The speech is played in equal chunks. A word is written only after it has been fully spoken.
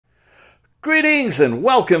Greetings and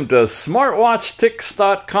welcome to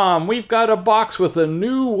SmartWatchTix.com. We've got a box with a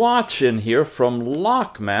new watch in here from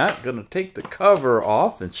Lokmat. Going to take the cover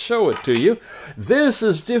off and show it to you. This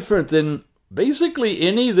is different than basically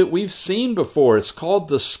any that we've seen before. It's called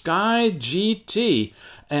the Sky GT.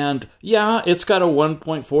 And yeah, it's got a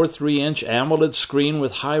 1.43-inch AMOLED screen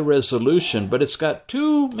with high resolution, but it's got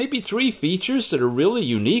two, maybe three features that are really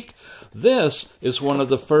unique. This is one of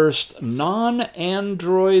the first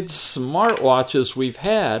non-Android smartwatches we've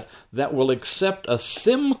had that will accept a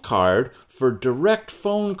SIM card for direct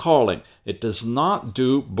phone calling. It does not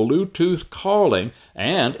do Bluetooth calling,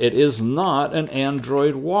 and it is not an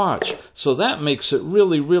Android watch. So that makes it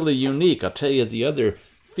really, really unique. I'll tell you the other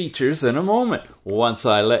features in a moment. Once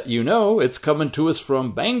I let you know, it's coming to us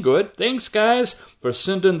from Banggood. Thanks, guys, for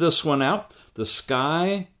sending this one out. The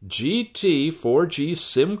Sky GT 4G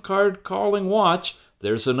SIM card calling watch.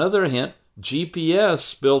 There's another hint.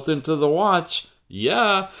 GPS built into the watch.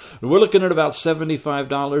 Yeah, we're looking at about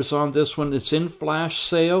 $75 on this one. It's in flash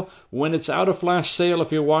sale. When it's out of flash sale,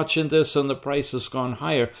 if you're watching this and the price has gone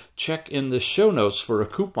higher, check in the show notes for a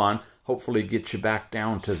coupon. Hopefully get you back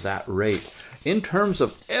down to that rate. In terms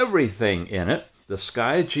of everything in it, the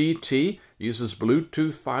Sky GT uses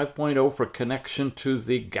Bluetooth 5.0 for connection to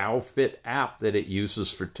the GoFit app that it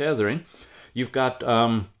uses for tethering. You've got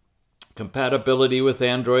compatibility with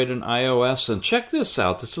Android and iOS. And check this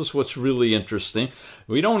out. This is what's really interesting.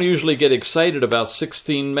 We don't usually get excited about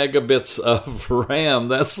 16 megabits of RAM.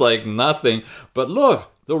 That's like nothing. But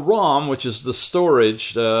look, the ROM, which is the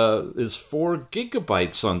storage, is 4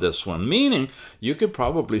 gigabytes on this one, meaning you could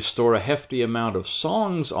probably store a hefty amount of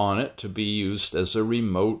songs on it to be used as a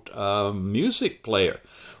remote music player.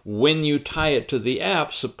 When you tie it to the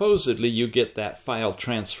app, supposedly you get that file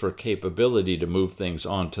transfer capability to move things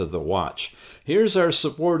onto the watch. Here's our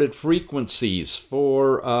supported frequencies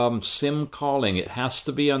for SIM calling. It has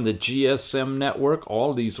to be on the GSM network.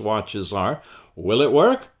 All these watches are. Will it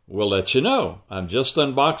work? We'll let you know. I'm just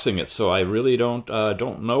unboxing it, so I really don't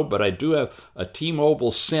know, but I do have a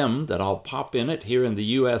T-Mobile SIM that I'll pop in it here in the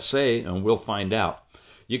USA, and we'll find out.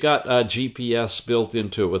 You got GPS built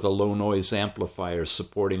into it with a low noise amplifier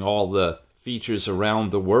supporting all the features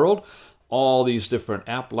around the world. All these different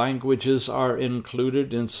app languages are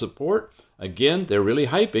included in support. Again, they're really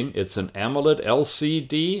hyping. It's an AMOLED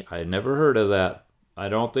LCD. I never heard of that. I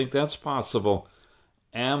don't think that's possible.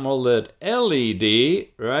 AMOLED LED,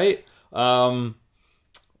 right? Wow,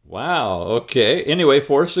 okay. Anyway,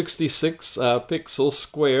 466 pixels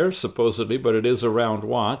square, supposedly, but it is a round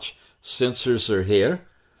watch. Sensors are here.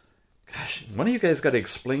 Gosh, one of you guys got to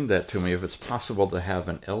explain that to me, if it's possible to have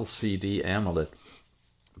an LCD AMOLED.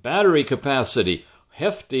 Battery capacity,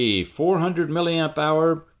 hefty, 400 milliamp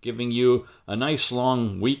hour, giving you a nice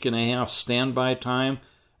long week and a half standby time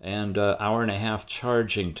and hour and a half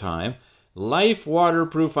charging time. Life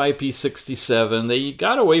waterproof IP67. They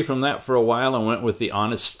got away from that for a while and went with the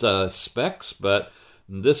honest specs, but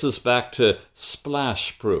this is back to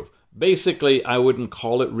splash proof. Basically, I wouldn't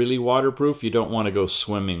call it really waterproof. You don't want to go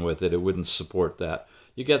swimming with it. It wouldn't support that.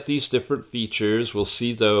 You got these different features. We'll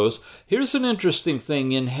see those. Here's an interesting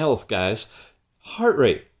thing in health, guys. Heart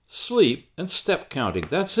rate, sleep, and step counting.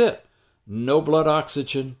 That's it. No blood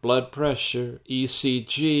oxygen, blood pressure,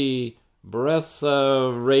 ECG, breath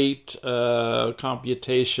rate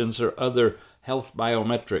computations, or other health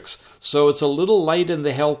biometrics. So it's a little light in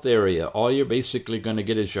the health area. All you're basically going to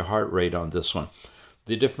get is your heart rate on this one.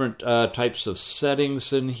 The different types of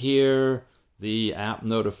settings in here, the app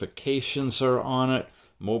notifications are on it,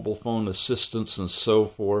 mobile phone assistance and so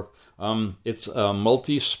forth. It's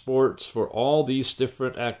multi-sports for all these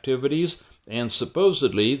different activities, and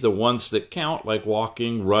supposedly the ones that count, like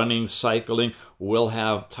walking, running, cycling, will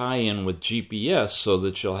have tie-in with GPS so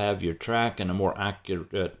that you'll have your track and a more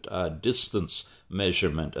accurate distance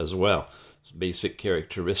measurement as well. Basic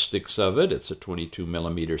characteristics of it. It's a 22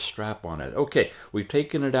 millimeter strap on it. Okay, we've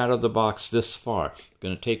taken it out of the box this far.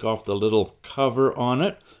 Going to take off the little cover on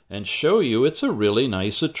it and show you it's a really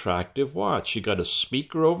nice, attractive watch. You got a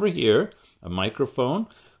speaker over here, a microphone,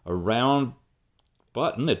 a round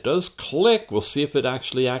button. It does click. We'll see if it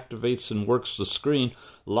actually activates and works the screen.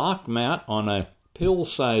 Lokmat on a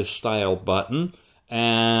pill-size style button,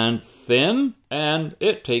 and thin, and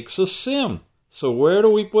it takes a SIM. So where do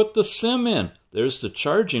we put the SIM in? There's the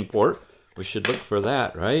charging port. We should look for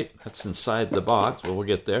that, right? That's inside the box, but we'll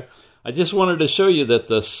get there. I just wanted to show you that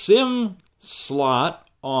the SIM slot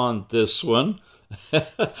on this one,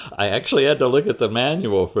 I actually had to look at the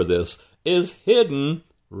manual for this, is hidden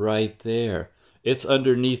right there. It's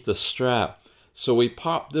underneath the strap. So we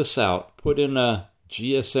pop this out, put in a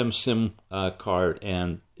GSM SIM card,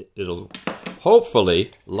 and it'll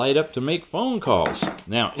hopefully light up to make phone calls.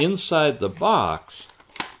 Now, inside the box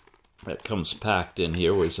that comes packed in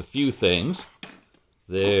here, there's a few things.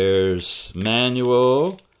 There's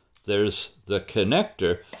manual, there's the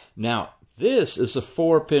connector. Now, this is a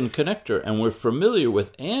 4-pin connector, and we're familiar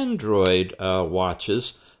with Android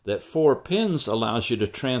watches that 4 pins allows you to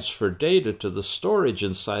transfer data to the storage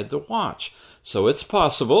inside the watch. So it's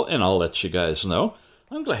possible, and I'll let you guys know.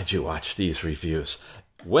 I'm glad you watched these reviews.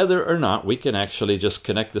 Whether or not we can actually just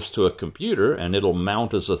connect this to a computer and it'll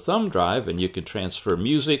mount as a thumb drive and you can transfer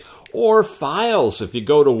music or files. If you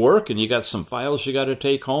go to work and you got some files you got to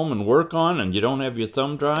take home and work on and you don't have your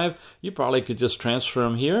thumb drive, you probably could just transfer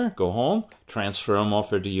them here, go home, transfer them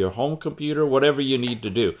over to your home computer, whatever you need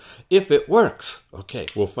to do. If it works, okay,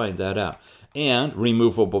 we'll find that out. And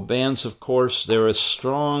removable bands, of course. They're a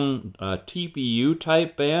strong TPU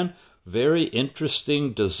type band. Very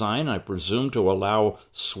interesting design, I presume, to allow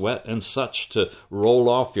sweat and such to roll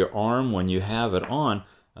off your arm when you have it on.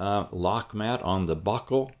 Lokmat on the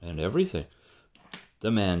buckle and everything. The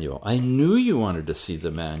manual. I knew you wanted to see the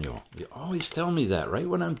manual. You always tell me that right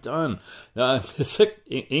when I'm done. It's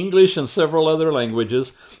English and several other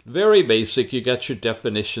languages. Very basic. You got your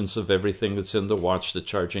definitions of everything that's in the watch, the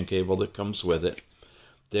charging cable that comes with it.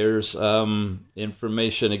 There's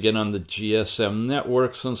information again on the GSM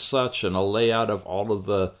networks and such, and a layout of all of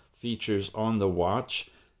the features on the watch.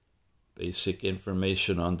 Basic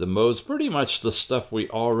information on the modes, pretty much the stuff we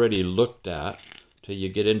already looked at till you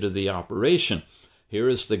get into the operation. Here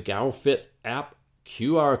is the GoFit app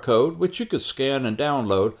QR code, which you could scan and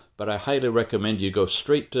download, but I highly recommend you go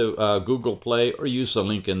straight to Google Play or use the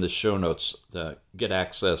link in the show notes to get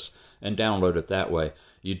access and download it that way.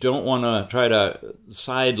 You don't want to try to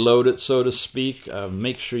side load it, so to speak.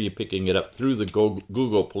 Make sure you're picking it up through the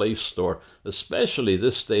Google Play Store, especially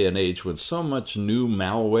this day and age when so much new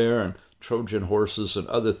malware and Trojan horses and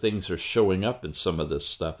other things are showing up in some of this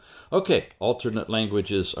stuff. Okay, alternate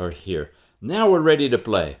languages are here. Now we're ready to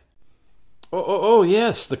play. Oh,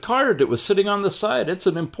 yes, the card that was sitting on the side. It's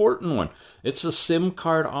an important one. It's the SIM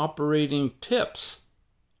card operating tips.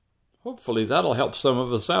 Hopefully that'll help some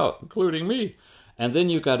of us out, including me. And then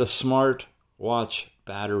you've got a Smartwatch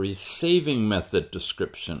battery saving method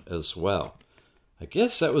description as well. I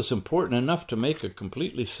guess that was important enough to make a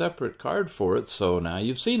completely separate card for it, so now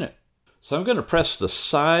you've seen it. So I'm going to press the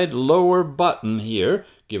side lower button here,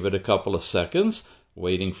 give it a couple of seconds,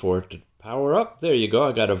 waiting for it to power up. There you go.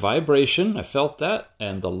 I got a vibration. I felt that.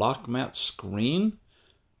 And the Lokmat screen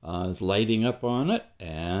is lighting up on it.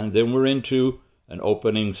 And then we're into an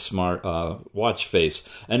opening smart watch face.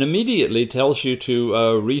 And immediately tells you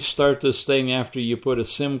to restart this thing after you put a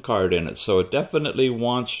SIM card in it. So it definitely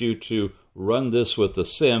wants you to run this with the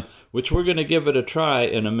SIM, which we're going to give it a try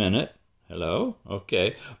in a minute. Hello?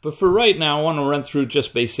 Okay. But for right now, I want to run through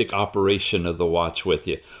just basic operation of the watch with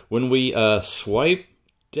you. When we swipe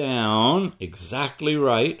down exactly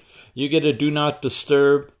right, you get a do not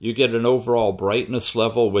disturb, you get an overall brightness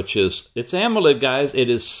level, which is, it's AMOLED, guys, it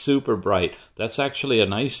is super bright. That's actually a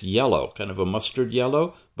nice yellow, kind of a mustard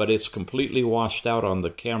yellow, but it's completely washed out on the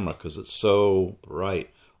camera because it's so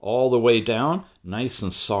bright. All the way down, nice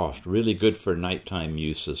and soft, really good for nighttime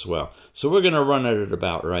use as well. So we're going to run it at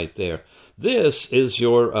about right there. This is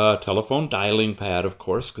your telephone dialing pad, of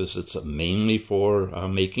course, because it's mainly for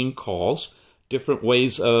making calls. Different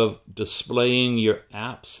ways of displaying your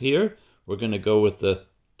apps here. We're going to go with the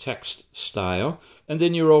text style. And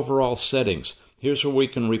then your overall settings. Here's where we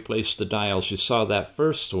can replace the dials. You saw that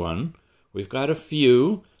first one. We've got a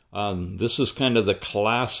few. This is kind of the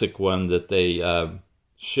classic one that they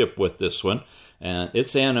ship with this one. And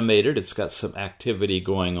it's animated. It's got some activity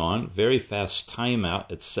going on. Very fast timeout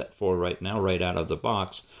it's set for right now, right out of the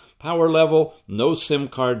box. Power level, no SIM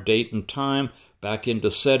card, date and time. Back into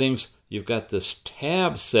settings. You've got this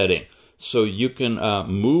tab setting, so you can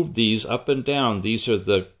move these up and down. These are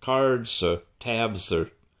the cards or tabs or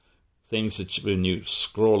things that when you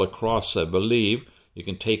scroll across, I believe, you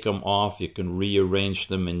can take them off, you can rearrange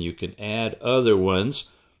them, and you can add other ones.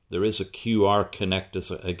 There is a QR connect,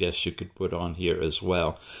 I guess you could put on here as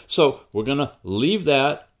well. So we're going to leave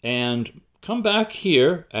that and come back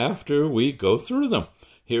here after we go through them.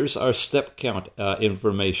 Here's our step count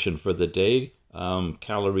information for the day.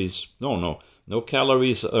 Calories, no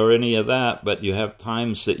calories or any of that, but you have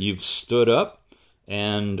times that you've stood up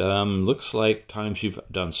and looks like times you've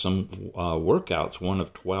done some workouts, 1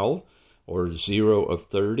 of 12 or 0 of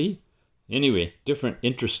 30. Anyway, different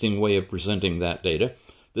interesting way of presenting that data.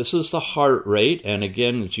 This is the heart rate, and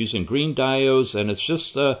again, it's using green diodes, and it's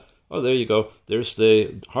just Oh, there you go. There's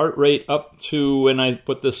the heart rate up to when I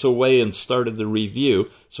put this away and started the review.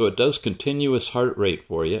 So it does continuous heart rate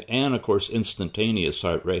for you, and of course instantaneous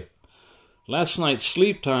heart rate. Last night's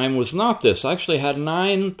sleep time was not this. I actually had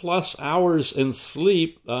 9+ hours in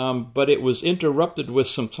sleep, but it was interrupted with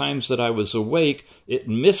some times that I was awake. It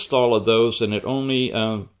missed all of those, and it only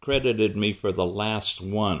credited me for the last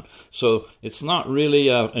one. So it's not really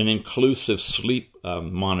an inclusive sleep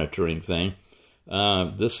monitoring thing.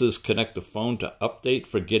 This is connect the phone to update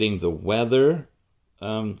for getting the weather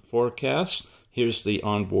forecast. Here's the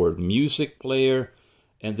onboard music player.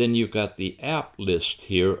 And then you've got the app list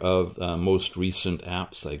here of most recent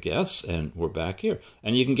apps, I guess, and we're back here.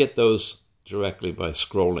 And you can get those directly by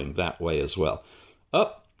scrolling that way as well.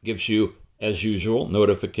 Up gives you, as usual,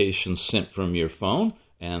 notifications sent from your phone,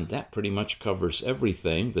 and that pretty much covers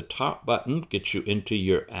everything. The top button gets you into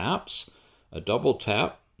your apps. A double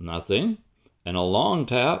tap, nothing. And a long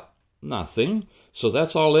tap, nothing. So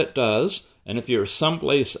that's all it does. And if you're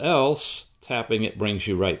someplace else, tapping it brings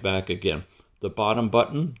you right back again. The bottom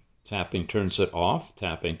button, tapping turns it off,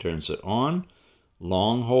 tapping turns it on.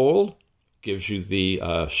 Long hold gives you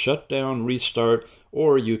the shutdown, restart,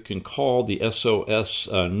 or you can call the SOS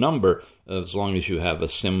number as long as you have a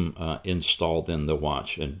SIM installed in the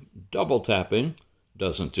watch. And double tapping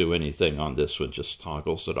doesn't do anything on this one, just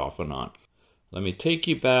toggles it off and on. Let me take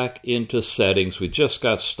you back into settings. We just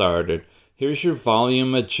got started. Here's your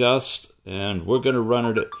volume adjust, and we're going to run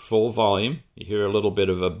it at full volume. You hear a little bit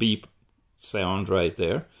of a beep sound right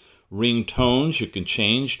there. Ringtones you can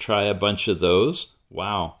change. Try a bunch of those.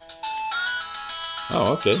 Wow.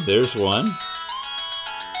 Oh, okay. There's one.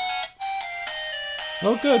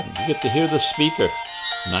 Oh, good. You get to hear the speaker.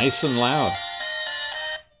 Nice and loud.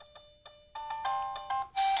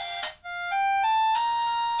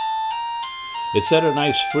 It's at a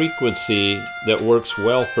nice frequency that works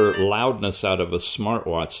well for loudness out of a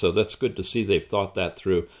smartwatch, so that's good to see they've thought that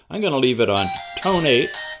through. I'm going to leave it on tone 8.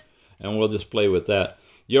 And we'll just play with that.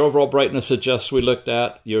 Your overall brightness adjust we looked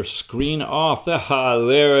at. Your screen off. Ah,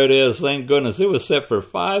 there it is. Thank goodness. It was set for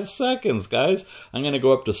 5 seconds, guys. I'm going to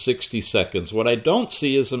go up to 60 seconds. What I don't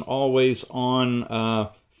see is an always-on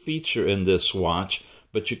feature in this watch,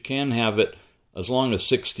 but you can have it as long as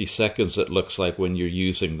 60 seconds, it looks like, when you're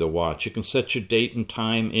using the watch. You can set your date and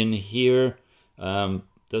time in here.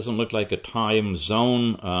 Doesn't look like a time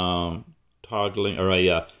zone toggling, or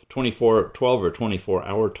a 12 or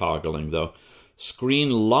 24-hour toggling, though. Screen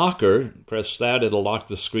locker, press that, it'll lock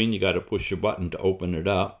the screen. You got to push your button to open it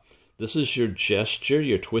up. This is your gesture.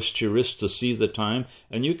 You twist your wrist to see the time,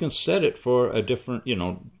 and you can set it for a different,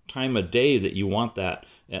 time of day that you want that.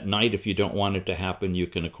 At night, if you don't want it to happen, you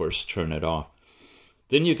can, of course, turn it off.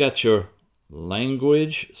 Then you got your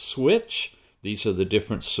language switch. These are the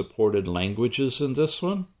different supported languages in this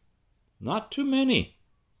one. Not too many.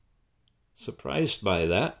 Surprised by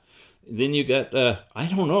that. Then you got, I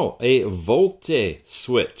don't know, a volte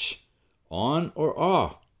switch. On or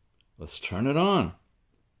off? Let's turn it on.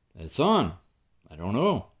 It's on. I don't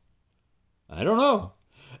know.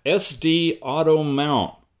 SD auto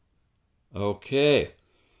mount. Okay.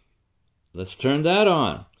 Let's turn that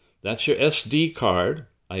on. That's your SD card,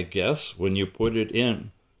 I guess, when you put it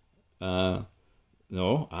in. No,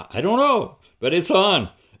 I don't know, but it's on.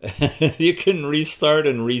 You can restart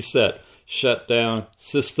and reset. Shut down.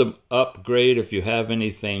 System upgrade if you have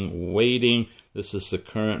anything waiting. This is the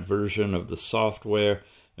current version of the software.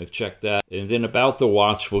 I've checked that. And then about the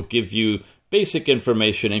watch will give you basic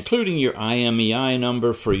information, including your IMEI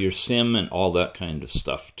number for your SIM and all that kind of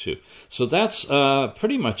stuff too. So that's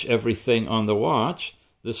pretty much everything on the watch.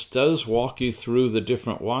 This does walk you through the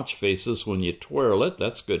different watch faces when you twirl it.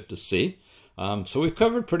 That's good to see. So we've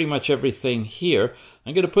covered pretty much everything here.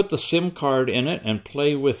 I'm going to put the SIM card in it and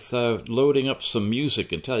play with loading up some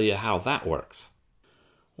music and tell you how that works.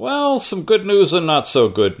 Well, some good news and not so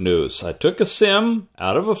good news. I took a SIM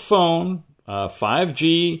out of a phone,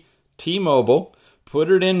 5G, T-Mobile,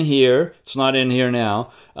 put it in here. It's not in here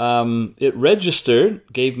now. It registered,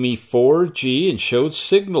 gave me 4G, and showed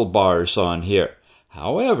signal bars on here.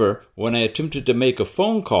 However, when I attempted to make a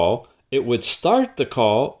phone call, it would start the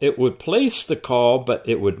call, it would place the call, but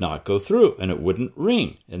it would not go through, and it wouldn't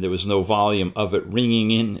ring. And there was no volume of it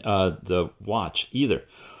ringing in the watch either.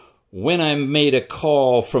 When I made a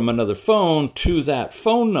call from another phone to that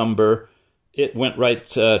phone number, it went right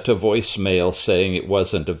to voicemail saying it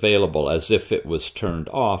wasn't available, as if it was turned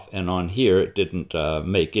off. And on here, it didn't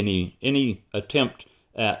make any attempt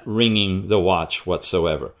at ringing the watch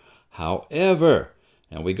whatsoever. However,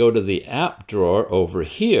 and we go to the app drawer over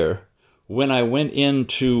here, when I went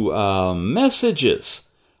into messages,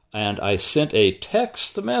 and I sent a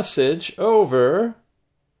text message over.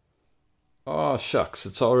 Oh, shucks,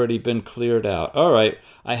 it's already been cleared out. All right,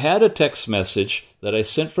 I had a text message that I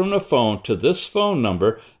sent from the phone to this phone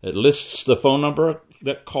number. It lists the phone number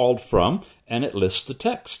that called from, and it lists the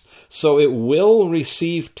text. So it will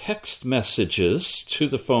receive text messages to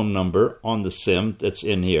the phone number on the SIM that's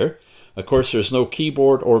in here. Of course, there's no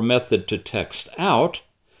keyboard or method to text out.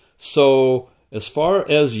 So as far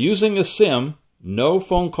as using a SIM, no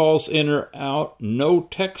phone calls in or out, no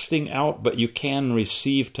texting out, but you can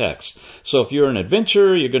receive text. So if you're an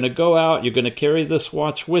adventurer, you're going to go out, you're going to carry this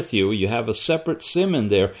watch with you, you have a separate SIM in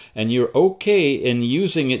there, and you're okay in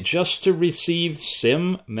using it just to receive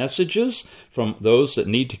SIM messages from those that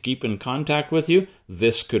need to keep in contact with you,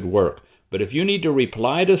 this could work. But if you need to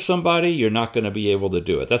reply to somebody, you're not going to be able to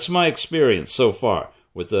do it. That's my experience so far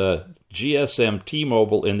with the GSM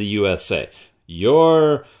T-Mobile in the USA.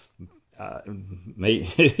 Your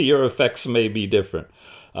effects may be different.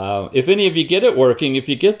 If any of you get it working, if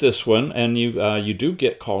you get this one and you do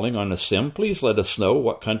get calling on a SIM, please let us know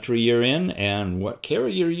what country you're in and what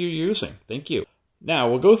carrier you're using. Thank you. Now,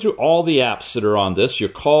 we'll go through all the apps that are on this. Your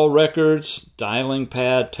call records, dialing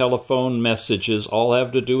pad, telephone messages, all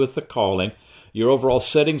have to do with the calling. Your overall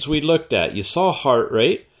settings we looked at. You saw heart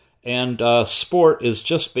rate. And sport is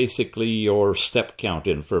just basically your step count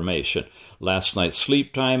information. Last night's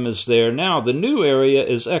sleep time is there. Now, the new area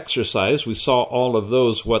is exercise. We saw all of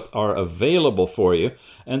those, what are available for you.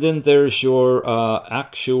 And then there's your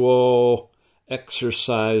actual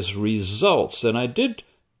exercise results. And I did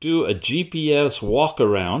do a GPS walk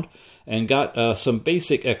around and got some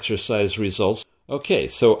basic exercise results. Okay,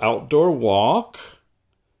 so outdoor walk.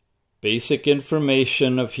 Basic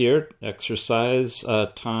information of here, exercise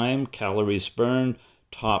time, calories burned,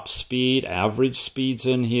 top speed, average speeds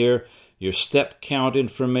in here. Your step count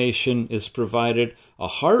information is provided. A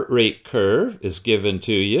heart rate curve is given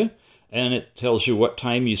to you, and it tells you what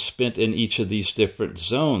time you spent in each of these different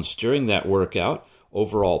zones during that workout.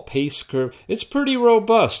 Overall pace curve. It's pretty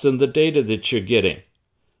robust in the data that you're getting.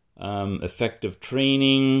 Effective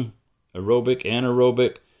training, aerobic,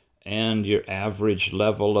 anaerobic, and your average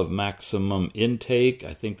level of maximum intake.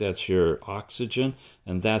 I think that's your oxygen,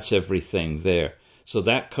 and that's everything there. So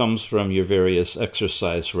that comes from your various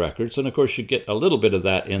exercise records, and of course you get a little bit of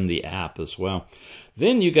that in the app as well.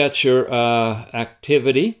 Then you got your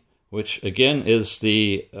activity, which again is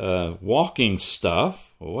the walking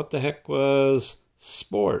stuff. Well, what the heck was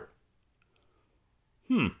sport?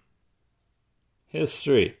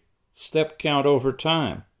 History. Step count over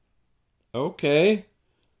time. Okay.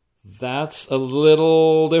 That's a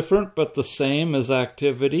little different, but the same as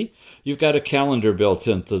activity. You've got a calendar built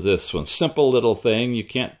into this one. Simple little thing. You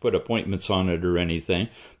can't put appointments on it or anything.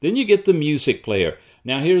 Then you get the music player.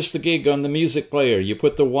 Now here's the gig on the music player. You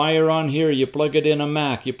put the wire on here, you plug it in a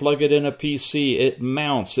Mac, you plug it in a PC, it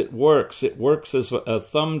mounts, it works. It works as a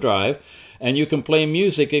thumb drive, and you can play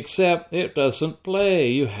music, except it doesn't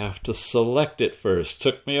play. You have to select it first.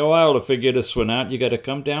 Took me a while to figure this one out. You got to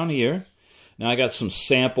come down here. Now I got some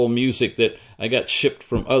sample music that I got shipped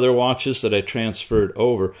from other watches that I transferred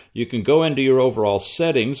over. You can go into your overall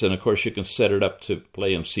settings, and of course you can set it up to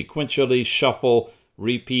play them sequentially, shuffle,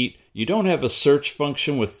 repeat. You don't have a search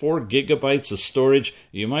function with 4 gigabytes of storage.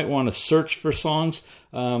 You might want to search for songs.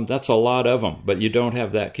 That's a lot of them, but you don't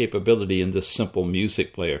have that capability in this simple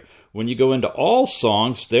music player. When you go into all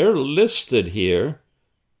songs, they're listed here.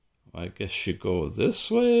 I guess you go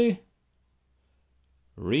this way.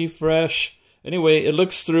 Refresh. Anyway, it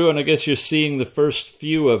looks through, and I guess you're seeing the first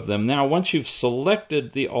few of them. Now, once you've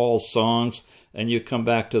selected the all songs and you come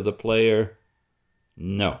back to the player,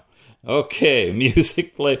 no. Okay,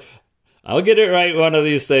 music play. I'll get it right one of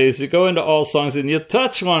these days. You go into all songs and you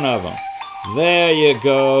touch one of them. There you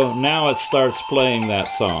go. Now it starts playing that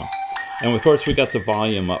song. And of course, we got the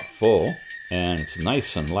volume up full, and it's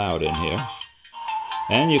nice and loud in here.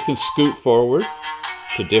 And you can scoot forward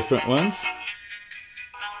to different ones.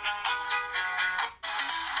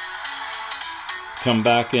 Come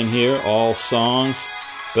back in here, all songs.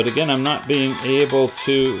 But again, I'm not being able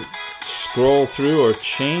to scroll through or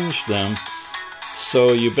change them.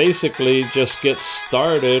 So you basically just get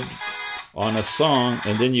started on a song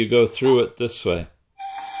and then you go through it this way.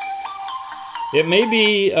 It may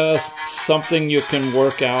be something you can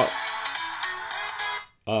work out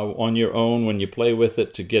on your own when you play with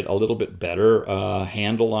it to get a little bit better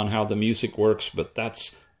handle on how the music works, but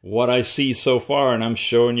that's what I see so far, and I'm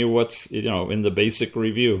showing you what's, in the basic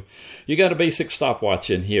review. You got a basic stopwatch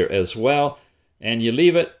in here as well, and you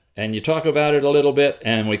leave it, And you talk about it a little bit,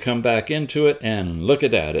 and we come back into it, and look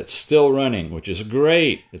at that. It's still running, which is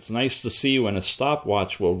great. It's nice to see when a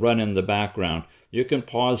stopwatch will run in the background. You can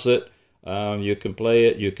pause it, you can play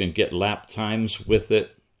it, you can get lap times with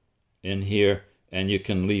it in here, and you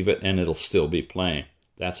can leave it, and it'll still be playing.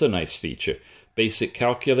 That's a nice feature. Basic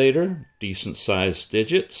calculator, decent sized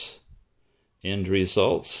digits, end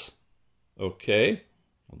results. Okay,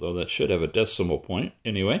 although that should have a decimal point.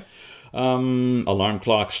 Anyway. Alarm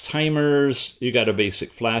clocks, timers. You got a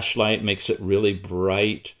basic flashlight, makes it really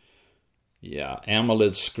bright. Yeah,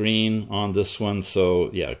 AMOLED screen on this one, so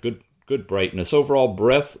yeah, good brightness. Overall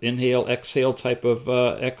breath, inhale, exhale type of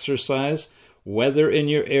exercise. Weather in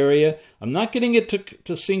your area. I'm not getting it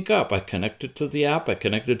to sync up. I connected to the app, I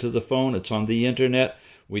connected to the phone, it's on the internet.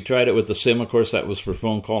 We tried it with the SIM, of course, that was for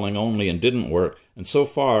phone calling only and didn't work. And so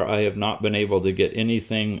far, I have not been able to get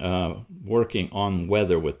anything working on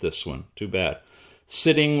weather with this one. Too bad.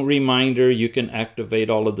 Sitting reminder, you can activate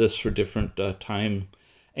all of this for different time.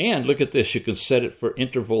 And look at this, you can set it for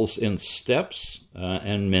intervals in steps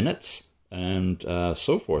and minutes and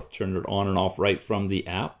so forth. Turn it on and off right from the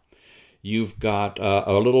app. You've got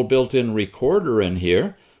a little built-in recorder in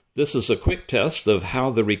here. This is a quick test of how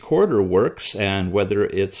the recorder works and whether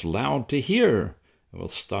it's loud to hear. We'll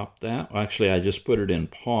stop that. Actually, I just put it in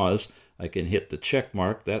pause. I can hit the check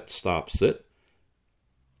mark. That stops it.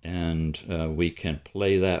 And we can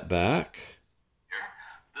play that back.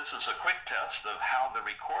 This is a quick test of how the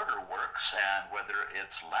recorder works and whether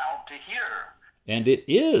it's loud to hear. And it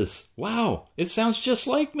is. Wow, it sounds just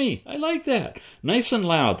like me. I like that. Nice and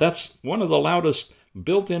loud. That's one of the loudest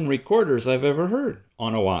built-in recorders I've ever heard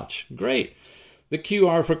on a watch. Great. The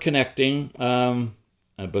QR for connecting,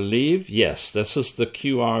 I believe, yes, this is the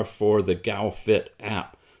QR for the GoFit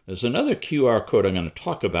app. There's another QR code I'm going to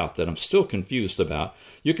talk about that I'm still confused about.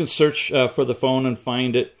 You can search for the phone and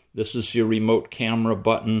find it. This is your remote camera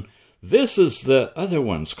button. This is the other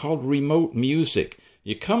one. It's called Remote Music.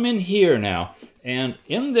 You come in here now, and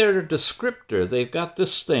in their descriptor, they've got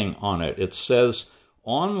this thing on it. It says,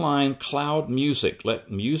 online cloud music. Let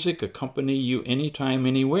music accompany you anytime,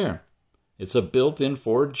 anywhere. It's a built-in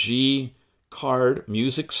 4G card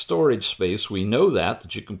music storage space. We know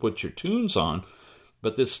that you can put your tunes on.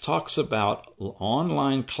 But this talks about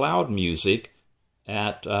online cloud music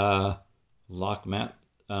at Lokmat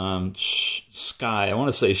Sky. I want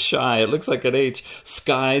to say Shy. It looks like an H.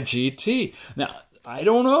 Sky GT. Now, I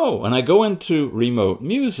don't know. When I go into remote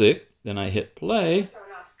music, then I hit play.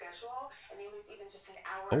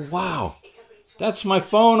 Oh, wow. That's my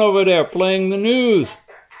phone over there playing the news.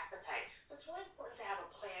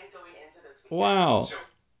 Wow.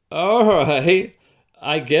 All right.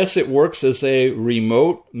 I guess it works as a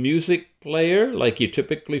remote music player like you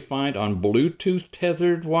typically find on Bluetooth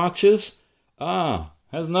tethered watches.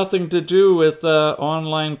 Has nothing to do with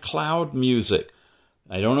online cloud music.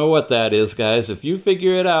 I don't know what that is, guys. If you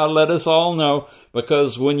figure it out, let us all know.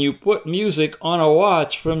 Because when you put music on a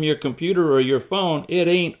watch from your computer or your phone, it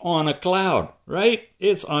ain't on a cloud, right?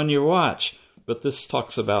 It's on your watch. But this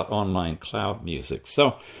talks about online cloud music.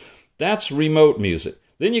 So that's remote music.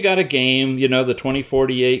 Then you got a game. You know, the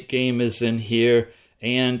 2048 game is in here.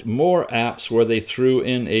 And more apps where they threw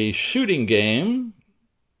in a shooting game.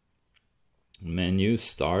 Menu,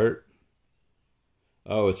 start.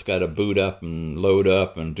 Oh, it's got to boot up and load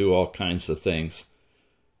up and do all kinds of things.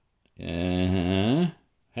 Haven't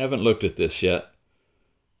looked at this yet.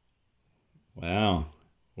 Wow,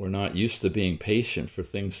 we're not used to being patient for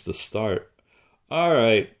things to start. All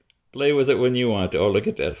right, play with it when you want to. Oh, look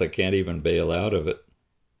at that. I can't even bail out of it.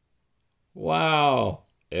 Wow,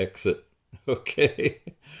 exit. Okay.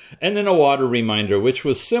 And then a water reminder, which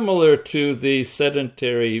was similar to the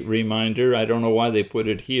sedentary reminder. I don't know why they put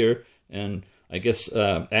it here. And I guess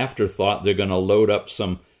afterthought, they're going to load up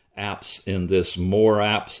some apps in this more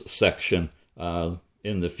apps section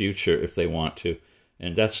in the future if they want to.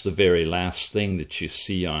 And that's the very last thing that you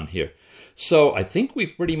see on here. So I think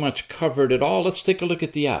we've pretty much covered it all. Let's take a look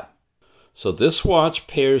at the app. So this watch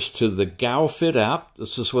pairs to the GoFit app.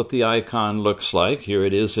 This is what the icon looks like. Here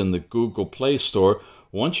it is in the Google Play Store.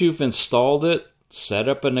 Once you've installed it, set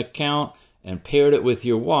up an account, and paired it with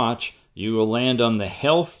your watch, you will land on the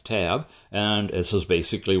Health tab, and this is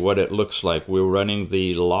basically what it looks like. We're running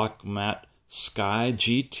the Lokmat Sky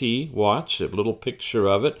GT watch, a little picture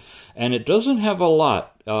of it, and it doesn't have a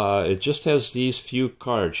lot. It just has these few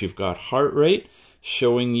cards. You've got heart rate,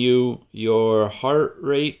 showing you your heart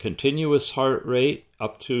rate, continuous heart rate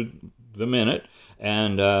up to the minute,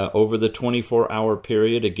 and over the 24-hour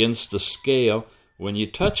period against the scale. When you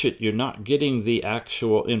touch it, you're not getting the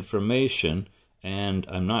actual information, and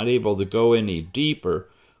I'm not able to go any deeper.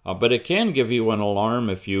 But it can give you an alarm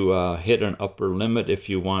if you hit an upper limit if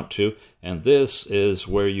you want to. And this is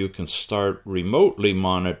where you can start remotely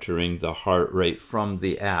monitoring the heart rate from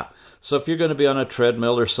the app. So if you're going to be on a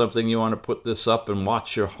treadmill or something, you want to put this up and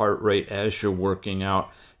watch your heart rate as you're working out,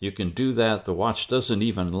 you can do that. The watch doesn't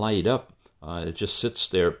even light up. It just sits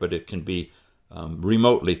there, but it can be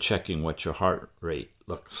remotely checking what your heart rate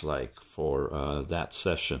looks like for that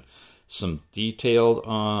session. Some detailed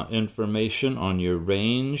information on your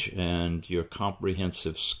range and your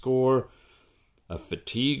comprehensive score, a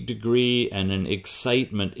fatigue degree, and an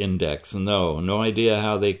excitement index. No idea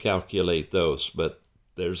how they calculate those, but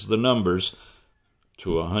there's the numbers.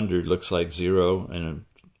 To 100 looks like 0, and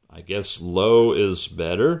I guess low is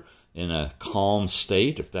better in a calm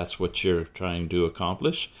state, if that's what you're trying to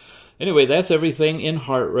accomplish. Anyway, that's everything in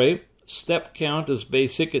heart rate. Step count is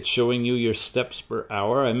basic. It's showing you your steps per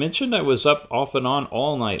hour. I mentioned I was up off and on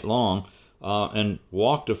all night long and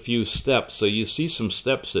walked a few steps. So you see some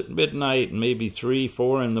steps at midnight, maybe 3,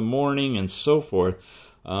 4 in the morning, and so forth.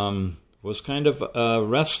 Was kind of a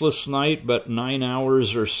restless night, but 9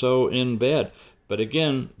 hours or so in bed. But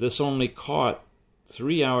again, this only caught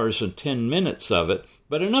 3 hours and 10 minutes of it,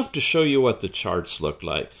 but enough to show you what the charts look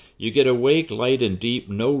like. You get awake, light, and deep.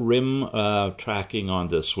 No RIM tracking on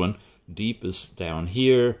this one. Deep is down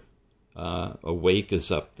here, awake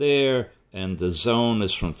is up there, and the zone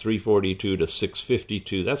is from 3:42 to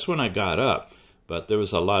 6:52. That's when I got up, but there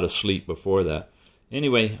was a lot of sleep before that.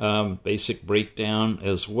 Anyway, basic breakdown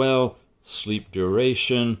as well, sleep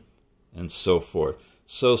duration, and so forth.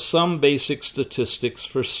 So some basic statistics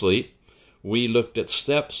for sleep. We looked at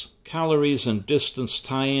steps, calories, and distance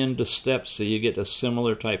tie into steps, so you get a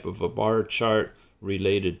similar type of a bar chart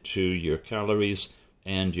related to your calories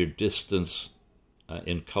and your distance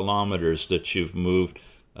in kilometers that you've moved,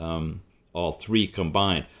 all three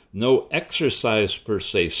combined. No exercise per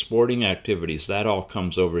se, sporting activities, that all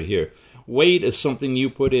comes over here. Weight is something you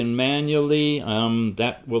put in manually.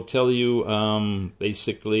 That will tell you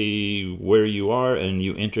basically where you are, and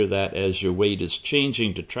you enter that as your weight is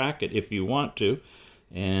changing to track it if you want to.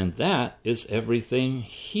 And that is everything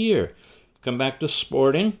here. Come back to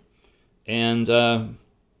sporting, and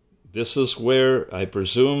this is where I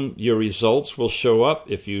presume your results will show up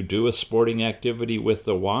if you do a sporting activity with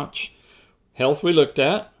the watch. Health we looked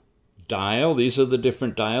at. Dial, these are the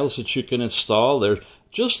different dials that you can install. There's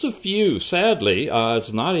just a few, sadly.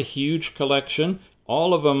 It's not a huge collection.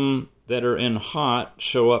 All of them that are in hot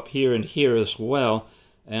show up here and here as well.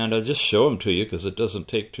 And I'll just show them to you because it doesn't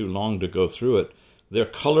take too long to go through it. They're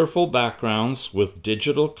colorful backgrounds with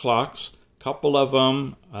digital clocks. A couple of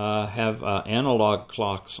them have analog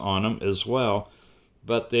clocks on them as well.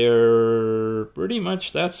 But they're pretty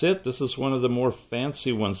much, that's it. This is one of the more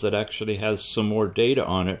fancy ones that actually has some more data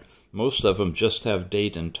on it. Most of them just have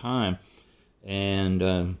date and time.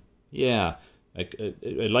 And yeah,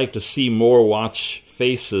 I'd like to see more watch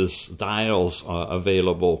faces, dials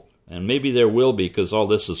available. And maybe there will be because all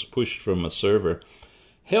this is pushed from a server.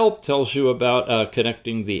 Help tells you about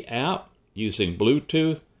connecting the app using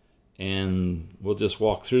Bluetooth. And we'll just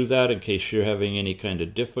walk through that in case you're having any kind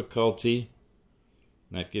of difficulty.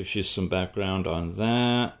 That gives you some background on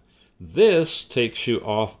that. This takes you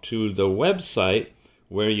off to the website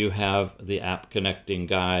where you have the app connecting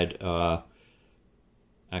guide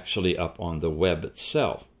actually up on the web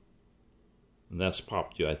itself. And that's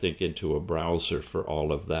popped you, I think, into a browser for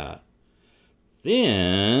all of that.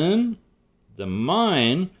 Then the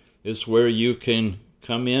mine is where you can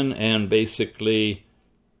come in and basically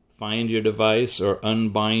find your device or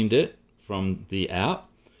unbind it from the app.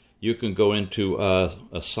 You can go into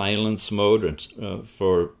a silence mode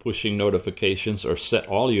for pushing notifications or set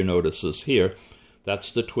all your notices here.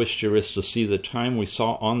 That's the twist your wrist to see the time we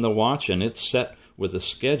saw on the watch, and it's set with a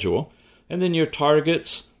schedule. And then your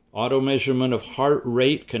targets, auto measurement of heart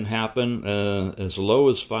rate can happen as low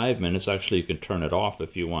as 5 minutes. Actually, you can turn it off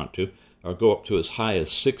if you want to, or go up to as high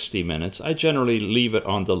as 60 minutes. I generally leave it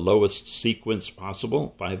on the lowest sequence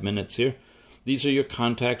possible, 5 minutes here. These are your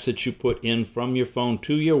contacts that you put in from your phone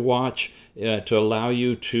to your watch to allow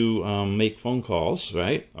you to make phone calls,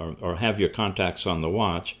 right? Or have your contacts on the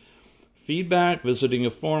watch. Feedback, visiting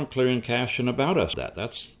a forum, clearing cache, and about us.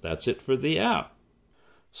 That's it for the app.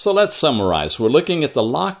 So let's summarize. We're looking at the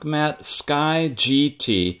Lokmat Sky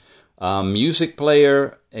GT music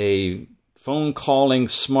player, a phone calling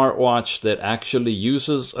smartwatch that actually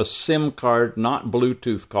uses a SIM card, not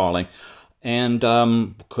Bluetooth calling. And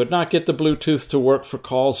could not get the Bluetooth to work for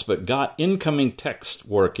calls, but got incoming text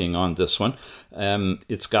working on this one.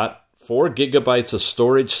 It's got 4 gigabytes of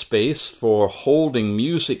storage space for holding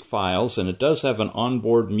music files, and it does have an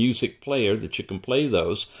onboard music player that you can play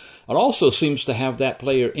those. It also seems to have that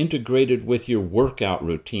player integrated with your workout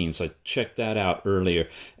routines. I checked that out earlier,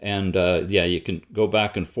 and yeah, you can go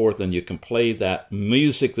back and forth and you can play that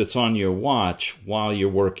music that's on your watch while you're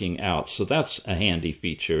working out. So that's a handy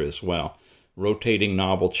feature as well. Rotating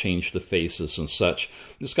knob will change the faces and such.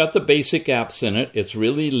 It's got the basic apps in it. It's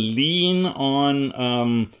really lean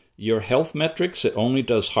on your health metrics. It only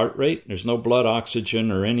does heart rate. There's no blood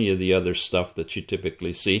oxygen or any of the other stuff that you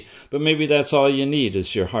typically see. But maybe that's all you need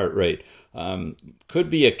is your heart rate.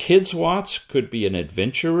 Could be a kid's watch. Could be an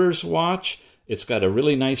adventurer's watch. It's got a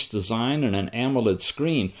really nice design and an AMOLED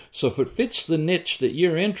screen. So if it fits the niche that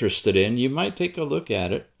you're interested in, you might take a look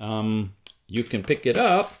at it. You can pick it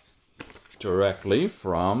up directly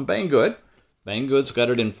from Banggood. Banggood's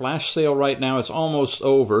got it in flash sale right now. It's almost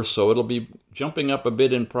over, so it'll be jumping up a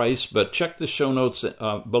bit in price, but check the show notes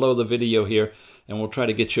below the video here, and we'll try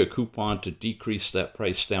to get you a coupon to decrease that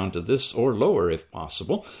price down to this or lower if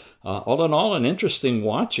possible. All in all, an interesting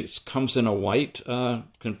watch. It comes in a white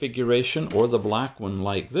configuration or the black one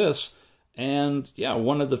like this, and yeah,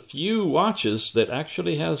 one of the few watches that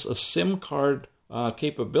actually has a SIM card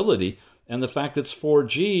capability. And the fact it's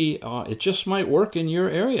 4G, it just might work in your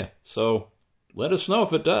area. So let us know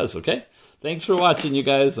if it does, okay? Thanks for watching, you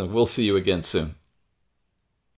guys, and we'll see you again soon.